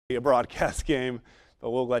a broadcast game,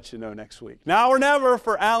 but we'll let you know next week. Now or never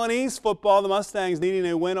for Allen East football. The Mustangs needing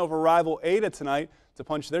a win over rival Ada tonight to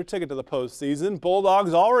punch their ticket to the postseason.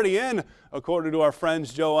 Bulldogs already in, according to our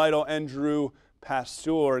friends Joe Idle and Drew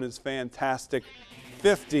Pasteur and his fantastic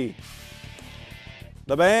 50.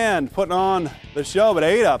 The band putting on the show, but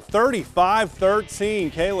Ada up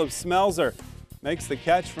 35-13. Caleb Smelzer makes the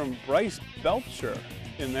catch from Bryce Belcher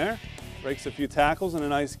in there. Breaks a few tackles in a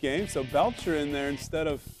nice game. So Belcher in there instead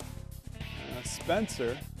of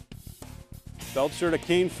Spencer. Belcher to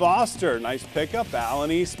Keen Foster. Nice pickup.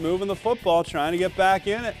 Allen East moving the football, trying to get back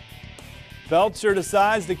in it. Belcher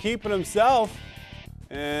decides to keep it himself,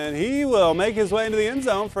 and he will make his way into the end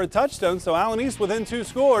zone for a touchdown. So Allen East within 2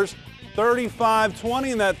 scores,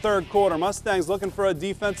 35-20 in that third quarter. Mustangs looking for a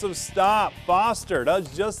defensive stop. Foster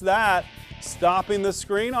does just that, stopping the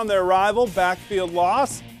screen on their rival. Backfield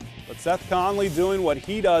loss. But Seth Conley doing what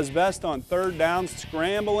he does best on third down,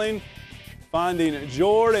 scrambling, finding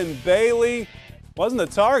Jordan Bailey. Wasn't the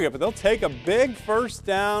target, but they'll take a big first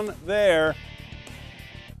down there.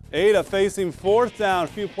 Ada facing 4th down a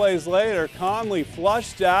few plays later. Conley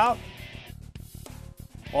flushed out.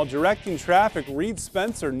 While directing traffic, Reed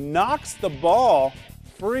Spencer knocks the ball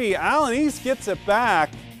free. Allen East gets it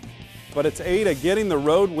back, but it's Ada getting the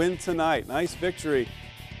road win tonight. Nice victory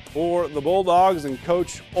for the Bulldogs and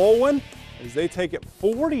Coach Olwin as they take it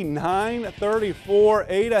 49-34.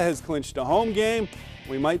 Ada has clinched a home game.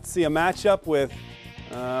 We might see a matchup with,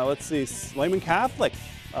 let's see, Lehman Catholic.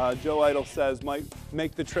 Joe Idle says might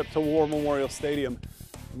make the trip to War Memorial Stadium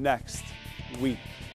next week.